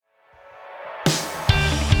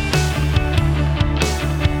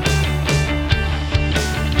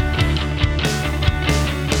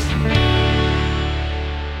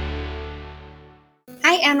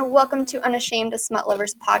welcome to Unashamed, a Smut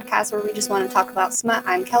Lovers podcast where we just want to talk about smut.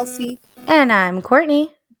 I'm Kelsey. And I'm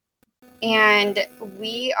Courtney. And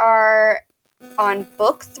we are on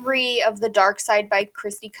book 3 of The Dark Side by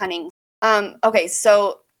Kristy Cunning. Okay,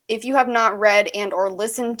 so if you have not read and or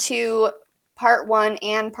listened to part 1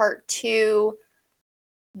 and part 2,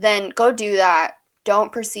 then go do that.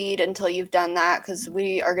 Don't proceed until you've done that, because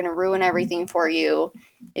we are going to ruin everything for you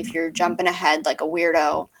if you're jumping ahead like a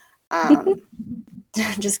weirdo.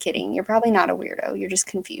 Just kidding. You're probably not a weirdo. You're just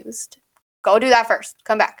confused. Go do that first.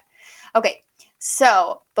 Come back. Okay,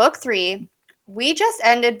 so book 3. We just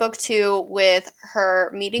ended book 2 with her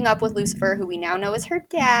meeting up with Lucifer, who we now know is her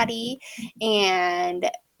daddy, and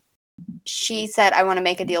she said, I want to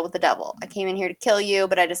make a deal with the devil. I came in here to kill you,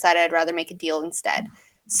 but I decided I'd rather make a deal instead.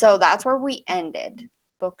 So that's where we ended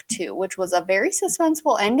book 2, which was a very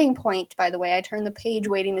suspenseful ending point, by the way. I turned the page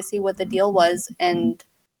waiting to see what the deal was, and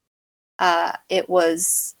it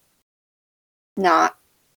was not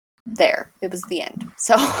there. It was the end.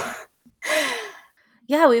 So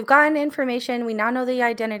yeah, we've gotten information. We now know the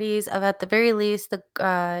identities of, at the very least,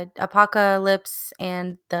 the Apocalypse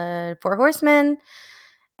and the Four Horsemen.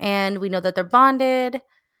 And we know that they're bonded.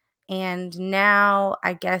 And now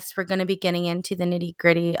I guess we're going to be getting into the nitty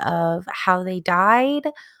gritty of how they died,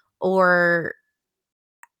 or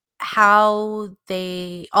how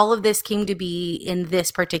all of this came to be in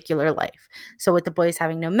this particular life. So with the boys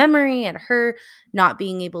having no memory and her not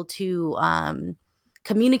being able to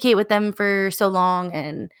communicate with them for so long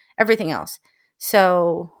and everything else.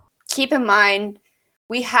 So keep in mind,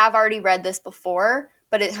 we have already read this before,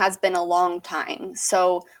 but it has been a long time.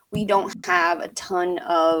 So we don't have a ton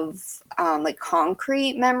of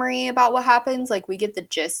concrete memory about what happens. Like, we get the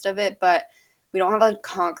gist of it, but we don't have a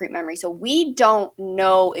concrete memory. So we don't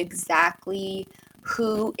know exactly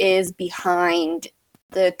who is behind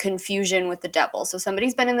the confusion with the devil. So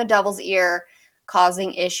somebody's been in the devil's ear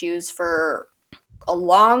causing issues for a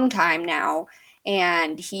long time now.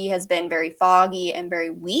 And he has been very foggy and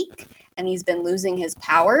very weak. And he's been losing his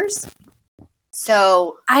powers.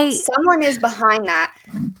 So someone is behind that.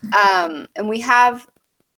 And we have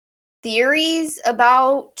theories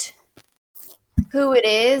about who it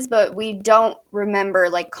is, but we don't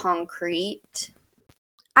remember concrete.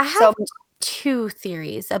 I have 2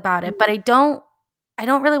 theories about it, but I don't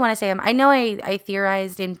really want to say them. I know I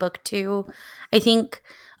theorized in book 2, I think,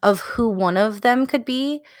 of who one of them could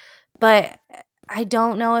be, but I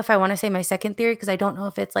don't know if I want to say my second theory, because I don't know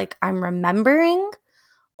if it's I'm remembering,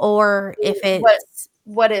 or if it's...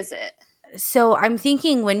 What is it? So I'm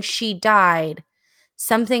thinking when she died,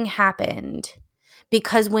 something happened,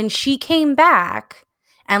 because when she came back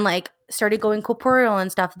and started going corporeal and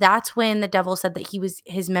stuff, that's when the devil said that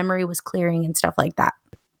his memory was clearing and stuff like that.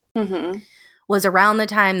 Mm-hmm. Was around the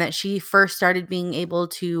time that she first started being able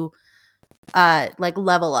to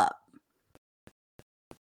level up,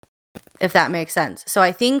 if that makes sense. So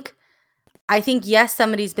I think yes,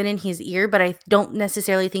 somebody's been in his ear, but I don't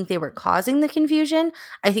necessarily think they were causing the confusion.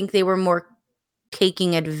 I think they were more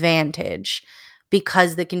taking advantage,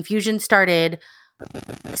 because the confusion started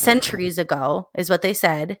centuries ago, is what they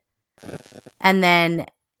said. And then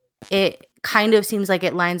it kind of seems like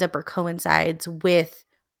it lines up or coincides with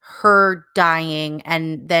her dying,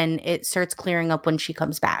 and then it starts clearing up when she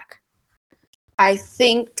comes back. I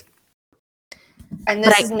think, and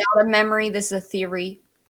this is not a memory, this is a theory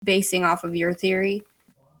basing off of your theory.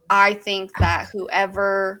 I think that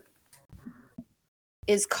whoever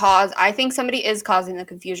is I think somebody is causing the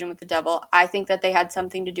confusion with the devil. I think that they had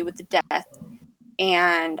something to do with the death.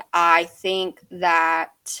 And I think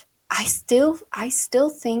that I still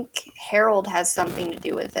think Harold has something to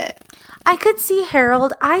do with it. I could see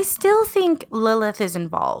Harold. I still think Lilith is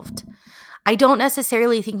involved. I don't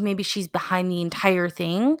necessarily think maybe she's behind the entire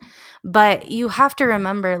thing, but you have to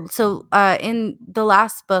remember. So in the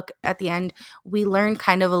last book at the end, we learned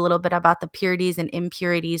kind of a little bit about the purities and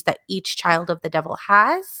impurities that each child of the devil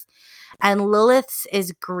has. And Lilith's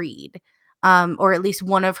is greed. Or at least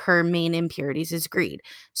one of her main impurities is greed.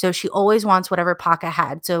 So she always wants whatever Paka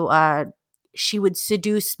had. So she would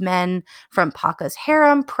seduce men from Paka's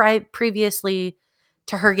harem previously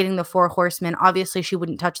to her getting the Four Horsemen. Obviously, she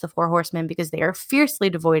wouldn't touch the Four Horsemen because they are fiercely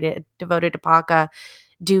devoted to Paka,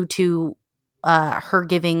 due to her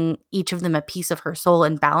giving each of them a piece of her soul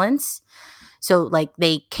and balance. So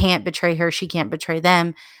they can't betray her, she can't betray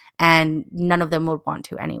them, and none of them would want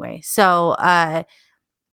to anyway. So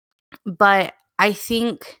but I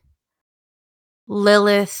think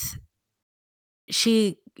Lilith,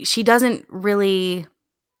 she doesn't really,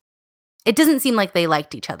 it doesn't seem like they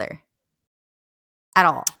liked each other at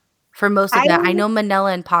all for most of I that. I know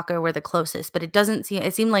Manila and Paco were the closest, but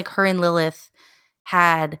it seemed like her and Lilith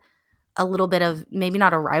had a little bit of maybe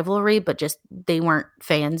not a rivalry, but just they weren't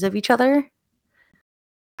fans of each other.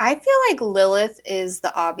 I feel like Lilith is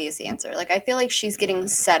the obvious answer. Like I feel like she's getting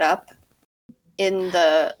set up in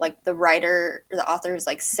the like the writer or the author is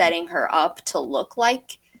like setting her up to look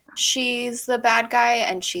like she's the bad guy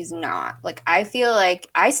and she's not. Like I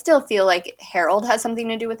still feel like Harold has something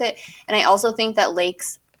to do with it, and I also think that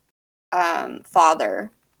Lake's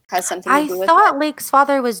father has something to I do with thought it. Lake's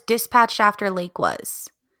father was dispatched after Lake was.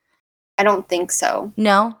 I don't think so.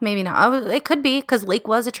 No, maybe not. It could be because Lake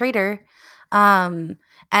was a traitor. Um,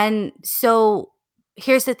 and so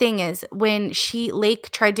here's the thing is when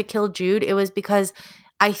Lake tried to kill Jude, it was because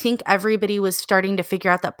I think everybody was starting to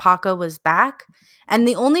figure out that Paca was back. And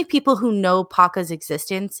the only people who know Paca's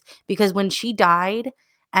existence, because when she died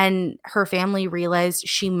and her family realized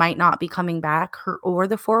she might not be coming back, her or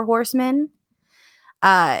the Four Horsemen,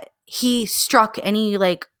 he struck any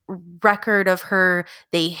like record of her.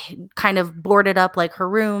 They kind of boarded up like her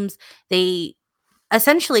rooms. They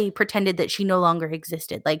essentially pretended that she no longer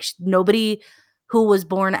existed. Like nobody who was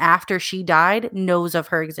born after she died knows of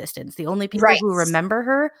her existence. The only people Right. who remember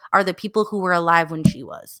her are the people who were alive when she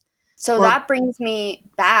was. So Or that brings me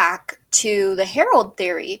back to the Harold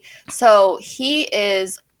theory. So he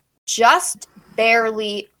is just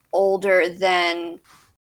barely older than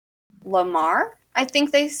Lamar, I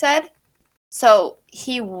think they said. So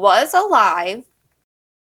he was alive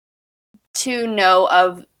to know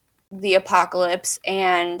of the apocalypse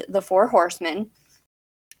and the Four Horsemen.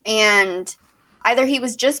 And either he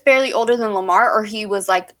was just barely older than Lamar or he was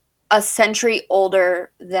like a century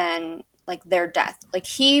older than like their death. Like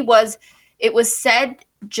it was said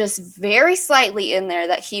just very slightly in there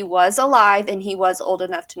that he was alive and he was old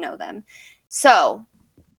enough to know them. So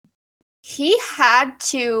he's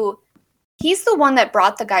the one that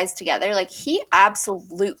brought the guys together. Like he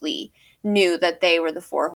absolutely knew that they were the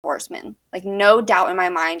Four Horsemen. Like no doubt in my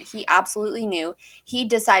mind, he absolutely knew. He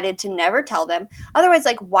decided to never tell them. Otherwise,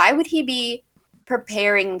 like why would he be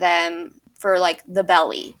preparing them for like the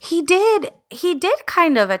belly? he did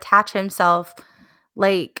kind of attach himself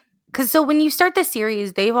like because so when you start the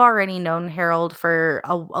series, they've already known Harold for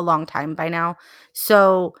a long time by now.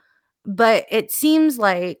 So, but it seems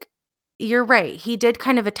like you're right. He did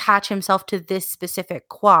kind of attach himself to this specific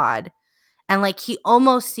quad. And like he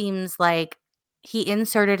almost seems like he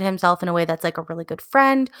inserted himself in a way that's like a really good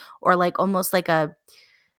friend or like almost like a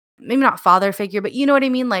maybe not father figure, but you know what I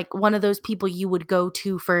mean? Like one of those people you would go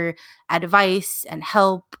to for advice and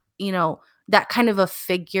help, that kind of a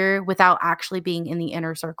figure without actually being in the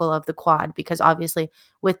inner circle of the quad, because obviously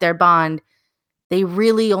with their bond, they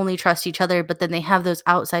really only trust each other, but then they have those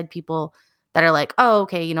outside people that are like, oh,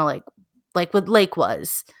 okay, like what Lake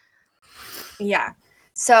was. Yeah.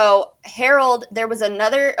 So Harold,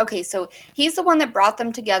 so he's the one that brought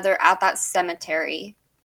them together at that cemetery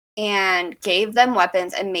and gave them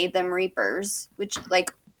weapons and made them reapers, which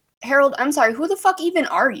like Harold, I'm sorry, who the fuck even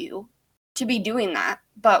are you to be doing that?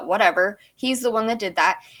 But whatever. He's the one that did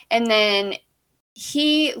that. And then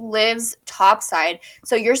he lives topside.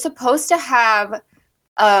 So you're supposed to have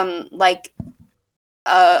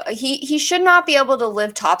he should not be able to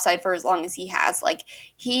live topside for as long as he has. Like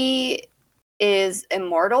he is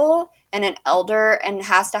immortal and an elder and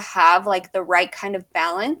has to have like the right kind of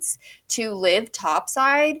balance to live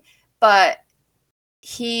topside, but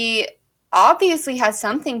he obviously has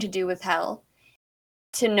something to do with hell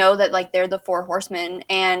to know that like they're the Four Horsemen,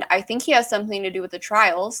 and I think he has something to do with the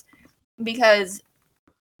trials, because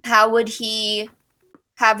how would he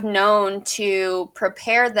have known to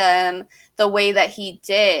prepare them the way that he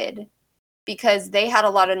did? Because they had a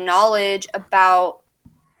lot of knowledge about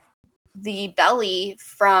the belly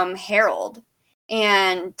from Harold,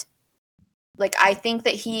 and like I think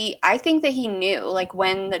that he knew like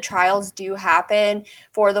when the trials do happen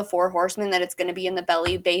for the Four Horsemen that it's going to be in the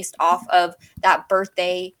belly based off of that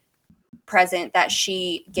birthday present that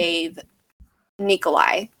she gave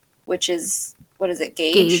Nikolai, which is what is it,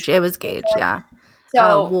 Gage. It was Gage, yeah.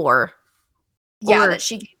 So War. yeah, that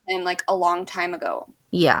she gave him like a long time ago.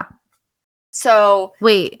 Yeah. So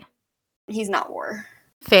wait, he's not War.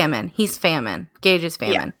 Famine. He's Famine. Gage is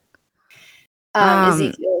Famine. Yeah.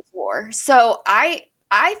 Ezekiel is War. So I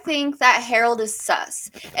think that Harold is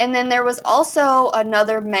sus. And then there was also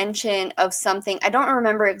another mention of something. I don't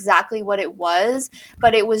remember exactly what it was,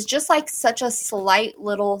 but it was just like such a slight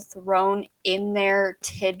little thrown in there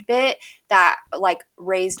tidbit that like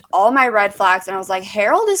raised all my red flags. And I was like,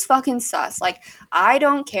 Harold is fucking sus. Like, I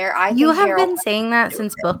don't care. You have Harold been saying that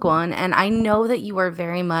since book one, and I know that you are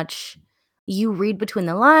very much, you read between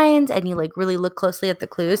the lines and you like really look closely at the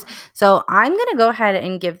clues. So I'm going to go ahead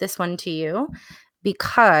and give this one to you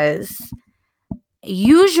because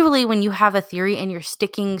usually when you have a theory and you're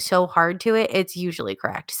sticking so hard to it, it's usually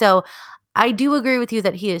correct. So I do agree with you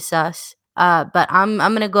that he is sus. But I'm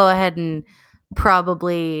going to go ahead and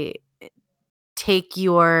probably take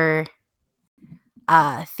your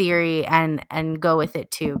theory and go with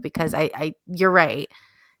it too, because I you're right.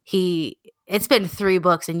 It's been 3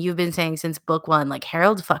 books and you've been saying since book 1 like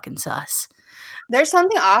Harold's fucking sus. There's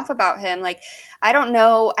something off about him. Like, I don't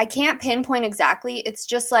know. I can't pinpoint exactly. It's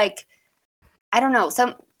just like, I don't know.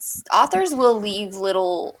 Some authors will leave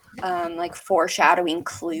little like foreshadowing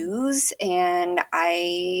clues, and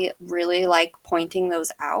I really like pointing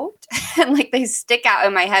those out. And like they stick out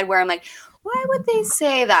in my head where I'm like, why would they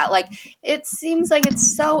say that? Like, it seems like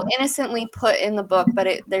it's so innocently put in the book, but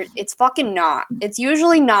it's fucking not. It's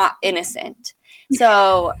usually not innocent.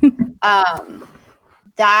 So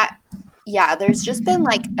that, yeah, there's just been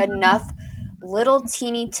like enough little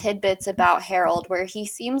teeny tidbits about Harold where he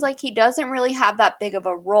seems like he doesn't really have that big of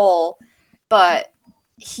a role, but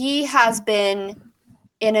he has been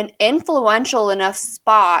in an influential enough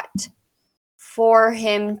spot for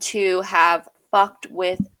him to have fucked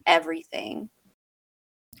with everything.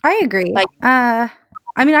 I agree. Like, I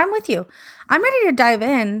mean, I'm with you. I'm ready to dive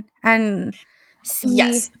in and see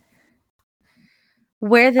yes.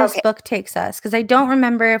 where this Okay. book takes us, because I don't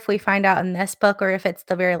remember if we find out in this book or if it's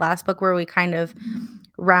the very last book where we kind of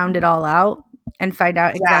round it all out and find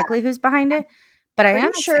out exactly who's behind it. But I am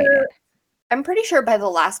excited. I'm pretty sure by the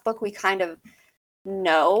last book we kind of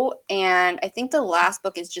know, and I think the last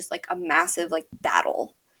book is just like a massive like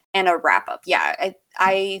battle and a wrap up. Yeah,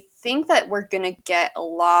 I think that we're gonna get a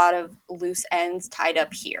lot of loose ends tied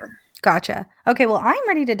up here. Gotcha. Okay, well, I'm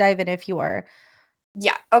ready to dive in if you are.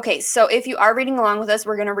 Yeah. Okay. So if you are reading along with us,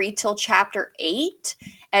 we're gonna read till chapter 8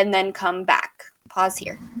 and then come back. Pause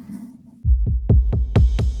here.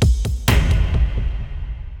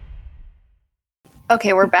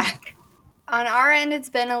 Okay, we're back. On our end, it's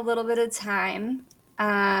been a little bit of time.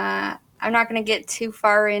 I'm not going to get too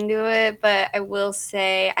far into it, but I will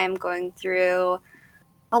say I'm going through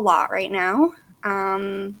a lot right now,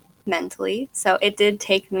 mentally. So it did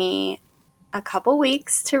take me a couple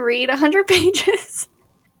weeks to read 100 pages.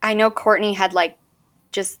 I know Courtney had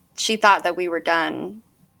she thought that we were done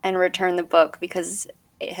and returned the book because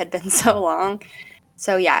it had been so long.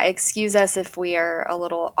 So yeah, excuse us if we are a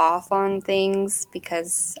little off on things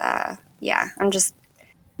because, I'm just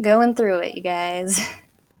going through it, you guys.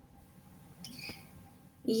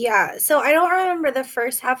 Yeah, so I don't remember the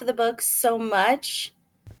first half of the book so much.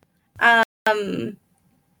 I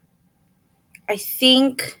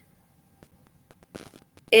think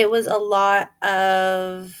it was a lot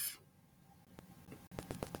of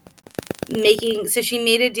so she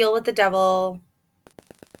made a deal with the devil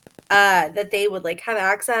that they would like have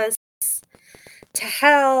access to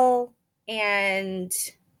hell and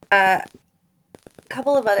a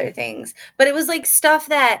couple of other things. But it was like stuff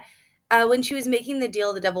that when she was making the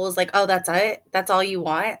deal, the devil was like, oh, that's it? That's all you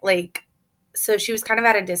want? Like, so she was kind of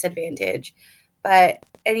at a disadvantage. But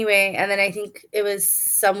anyway, and then I think it was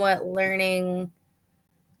somewhat learning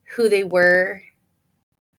who they were.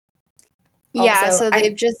 Yeah, Also,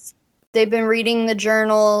 so they've been reading the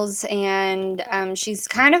journals, and she's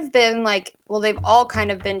kind of been like, well, they've all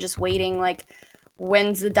kind of been just waiting, like,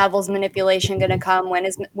 when's the devil's manipulation going to come? When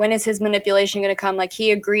is his manipulation going to come? Like,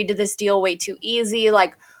 he agreed to this deal way too easy.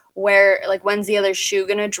 Like, when's the other shoe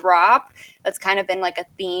going to drop? That's kind of been like a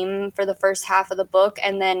theme for the first half of the book.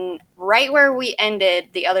 And then right where we ended,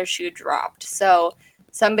 the other shoe dropped. So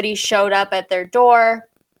somebody showed up at their door.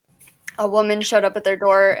 A woman showed up at their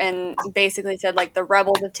door and basically said, like, the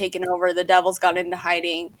rebels have taken over. The devil's got into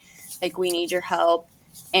hiding. Like, we need your help.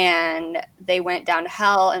 And they went down to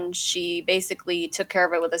hell, and she basically took care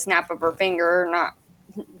of it with a snap of her finger. Not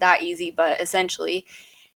that easy, but essentially.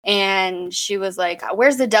 And she was like,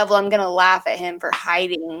 where's the devil? I'm going to laugh at him for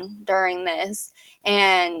hiding during this.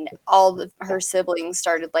 And her siblings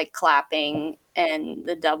started like clapping, and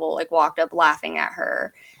the devil like walked up laughing at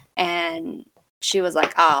her. And she was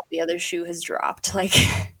like, the other shoe has dropped. Like,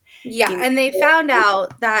 yeah. And they found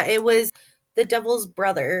out that it was the devil's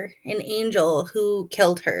brother, an angel, who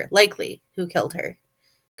killed her, likely who killed her.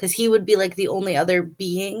 Because he would be like the only other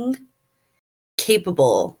being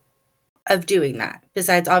capable of doing that,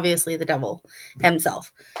 besides obviously the devil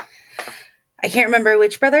himself. I can't remember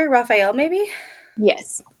which brother, Raphael, maybe?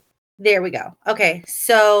 Yes. There we go. Okay,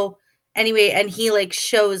 so anyway, and he like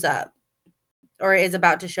shows up or is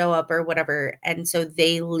about to show up or whatever, and so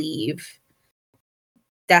they leave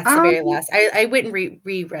That's the very last. I went and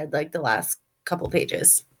reread like the last couple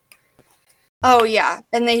pages. Oh yeah,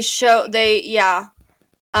 and the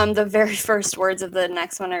very first words of the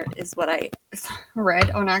next one is what I read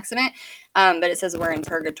on accident. But it says we're in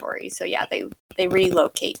purgatory. So yeah, they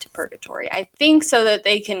relocate to purgatory. I think so that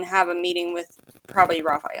they can have a meeting with probably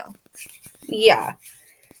Raphael. Yeah.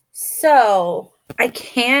 So I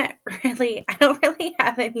don't really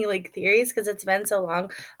have any like theories because it's been so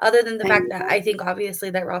long, other than the fact that I think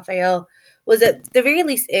obviously that Raphael was at the very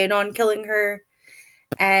least in on killing her.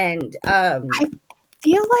 And I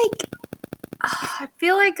feel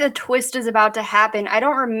like a twist is about to happen. I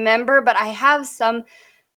don't remember, but I have some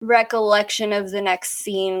recollection of the next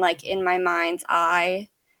scene like in my mind's eye.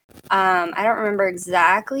 I don't remember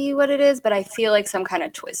exactly what it is, but I feel like some kind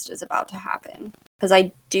of twist is about to happen because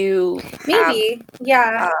I do maybe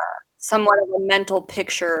somewhat of a mental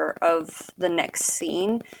picture of the next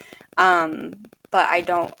scene, but I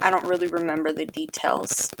don't really remember the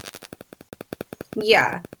details.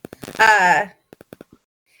 Yeah, I've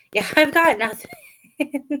got nothing.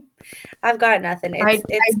 I've got nothing.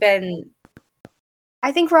 It's been.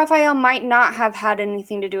 I think Raphael might not have had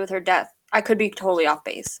anything to do with her death. I could be totally off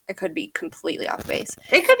base. I could be completely off base.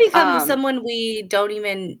 It could become someone we don't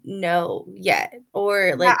even know yet,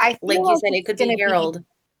 or like you said, it could be Harold.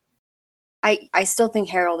 I still think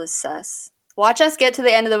Harold is sus. Watch us get to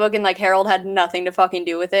the end of the book and like Harold had nothing to fucking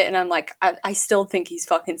do with it, and I'm like, I still think he's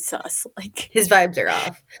fucking sus. Like his vibes are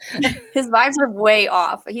off. His vibes are way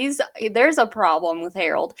off. There's a problem with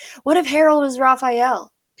Harold. What if Harold was Raphael?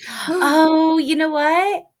 Oh, you know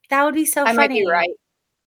what? That would be so funny. I might be right.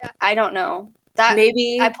 I don't know.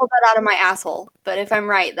 Maybe I pulled that out of my asshole, but if I'm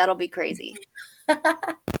right, that'll be crazy.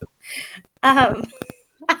 I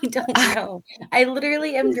don't know. I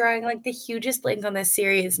literally am drawing like the hugest blank on this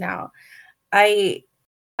series now. Okay,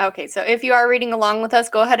 so if you are reading along with us,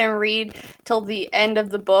 go ahead and read till the end of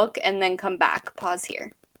the book and then come back. Pause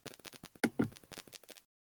here.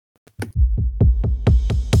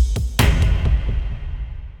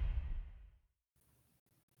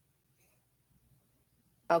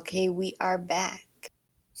 Okay, we are back.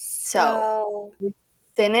 So we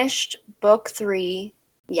finished book 3.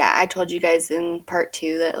 Yeah, I told you guys in part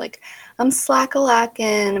 2 that like I'm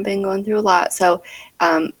slack-a-lacking. I've been going through a lot. So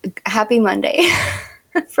happy Monday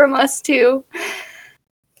from us too.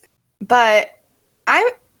 But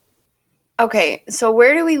okay, so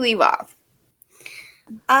where do we leave off?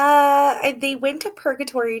 They went to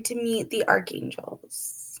purgatory to meet the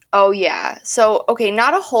archangels. Oh, yeah. So, okay,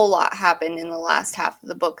 not a whole lot happened in the last half of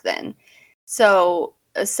the book then. So,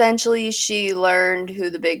 essentially, she learned who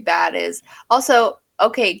the big bad is. Also,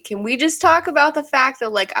 okay, can we just talk about the fact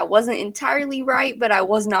that, like, I wasn't entirely right, but I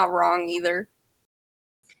was not wrong either?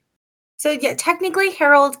 So, yeah, technically,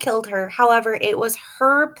 Harold killed her. However, it was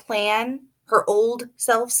her plan, her old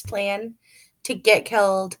self's plan, to get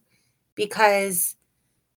killed because...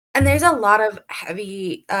 And there's a lot of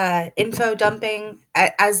heavy info dumping,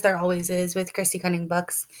 as there always is with Kristy Cunning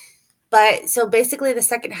books. But so basically the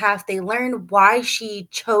second half, they learn why she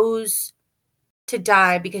chose to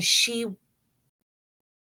die because she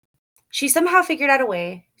somehow figured out a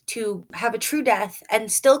way to have a true death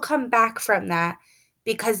and still come back from that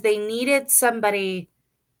because they needed somebody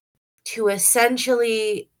to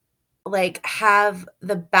essentially like have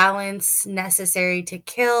the balance necessary to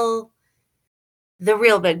kill the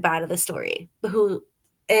real big bad of the story, who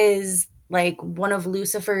is like one of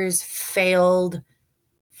Lucifer's failed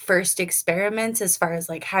first experiments as far as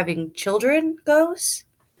like having children goes.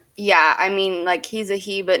 Yeah, I mean, like he's a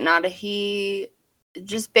he, but not a he.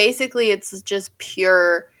 Just basically, it's just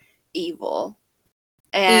pure evil.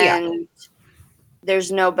 And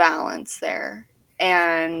there's no balance there.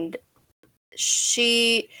 And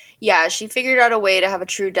she figured out a way to have a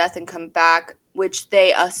true death and come back, which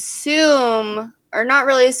they assume, or not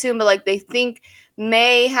really assume, but like they think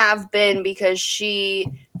may have been because she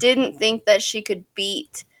didn't think that she could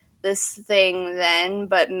beat this thing then,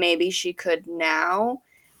 but maybe she could now,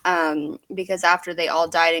 because after they all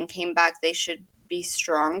died and came back, they should be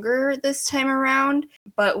stronger this time around.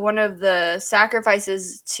 But one of the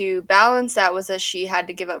sacrifices to balance that was that she had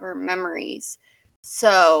to give up her memories.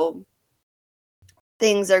 So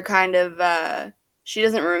things are kind of, she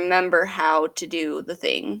doesn't remember how to do the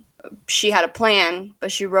thing. She had a plan,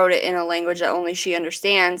 but she wrote it in a language that only she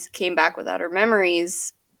understands, came back without her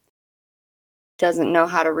memories, doesn't know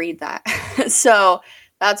how to read that. So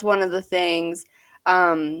that's one of the things.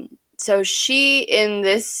 So she, in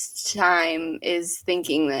this time, is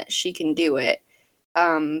thinking that she can do it.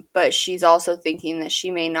 But she's also thinking that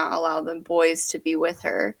she may not allow the boys to be with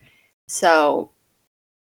her. So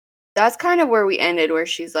That's kind of where we ended, where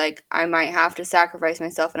she's like, I might have to sacrifice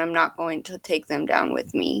myself and I'm not going to take them down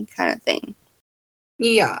with me, kind of thing.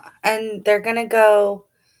 Yeah, and they're going to go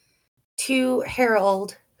to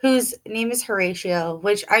Harold, whose name is Horatio,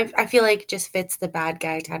 which I feel like just fits the bad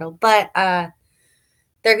guy title, but they're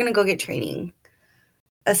going to go get training,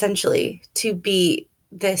 essentially, to beat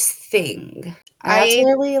this thing. And that's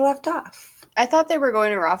where we left off. I thought they were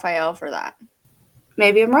going to Raphael for that.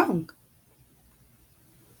 Maybe I'm wrong.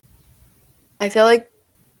 I feel like,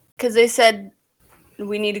 because they said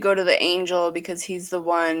we need to go to the Angel because he's the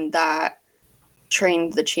one that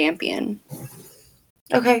trained the champion.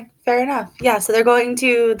 Okay, fair enough. Yeah, so they're going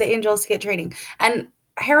to the Angels to get training. And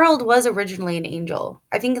Harold was originally an angel.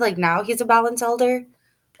 I think like now he's a balance elder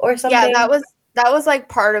or something. Yeah, that was like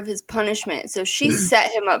part of his punishment. So she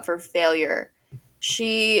set him up for failure.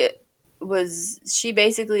 She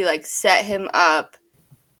basically like set him up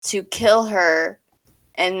to kill her,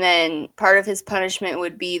 and then part of his punishment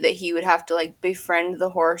would be that he would have to like befriend the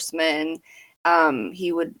horsemen.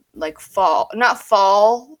 He would like not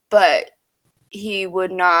fall, but he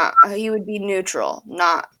would be neutral,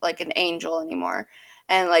 not like an angel anymore.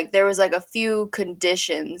 And like there was like a few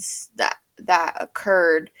conditions that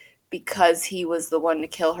occurred because he was the one to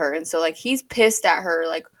kill her. And so like he's pissed at her,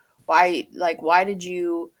 like why did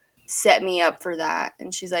you set me up for that?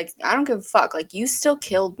 And she's like, I don't give a fuck, like you still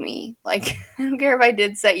killed me, like I don't care if I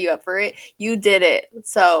did set you up for it, you did it.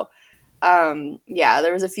 So yeah,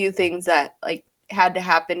 there was a few things that like had to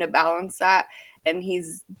happen to balance that, and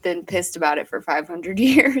he's been pissed about it for 500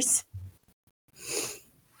 years.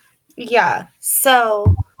 Yeah.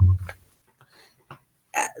 So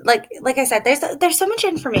like I said, there's so much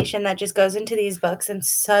information that just goes into these books in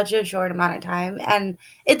such a short amount of time, and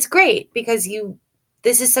it's great because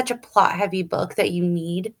this is such a plot heavy book that you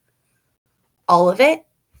need all of it.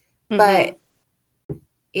 Mm-hmm. But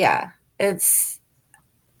yeah, it's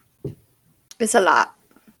a lot.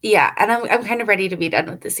 Yeah, and I'm kind of ready to be done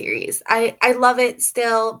with the series. I love it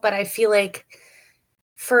still, but I feel like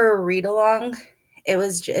for a read along,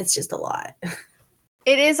 it's just a lot.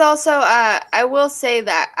 It is also I will say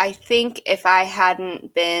that I think if I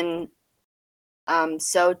hadn't been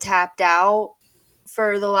so tapped out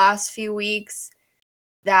for the last few weeks,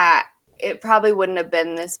 that it probably wouldn't have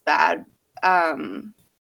been this bad,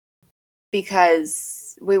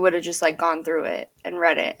 because we would have just like gone through it and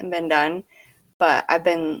read it and been done. But I've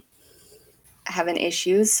been having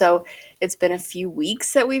issues, so it's been a few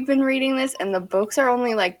weeks that we've been reading this, and the books are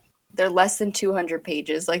only like, they're less than 200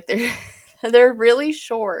 pages, like they're really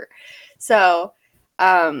short. So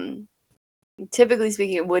typically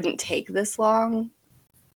speaking, it wouldn't take this long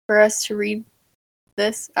for us to read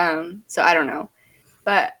this, so I don't know,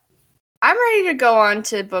 but I'm ready to go on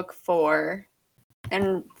to book 4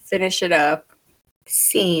 and finish it up.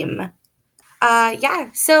 Same.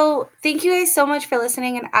 Yeah, so thank you guys so much for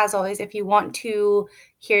listening, and as always, if you want to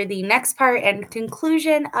hear the next part and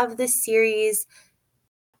conclusion of this series,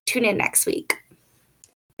 tune in next week.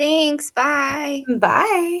 Thanks. Bye.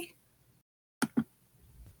 Bye.